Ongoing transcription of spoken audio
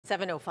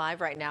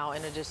7:05 right now.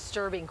 In a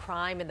disturbing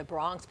crime in the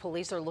Bronx,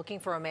 police are looking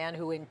for a man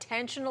who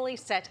intentionally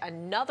set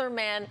another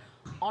man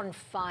on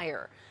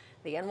fire.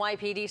 The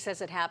NYPD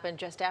says it happened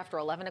just after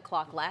 11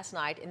 o'clock last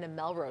night in the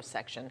Melrose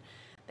section.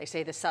 They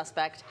say the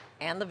suspect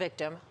and the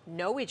victim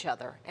know each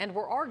other and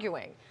were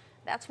arguing.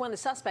 That's when the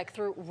suspect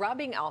threw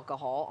rubbing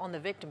alcohol on the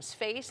victim's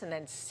face and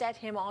then set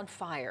him on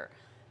fire.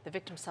 The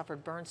victim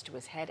suffered burns to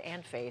his head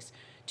and face.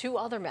 Two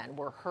other men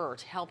were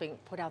hurt, helping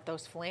put out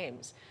those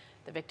flames.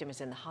 The victim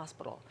is in the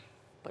hospital,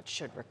 but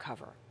should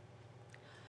recover.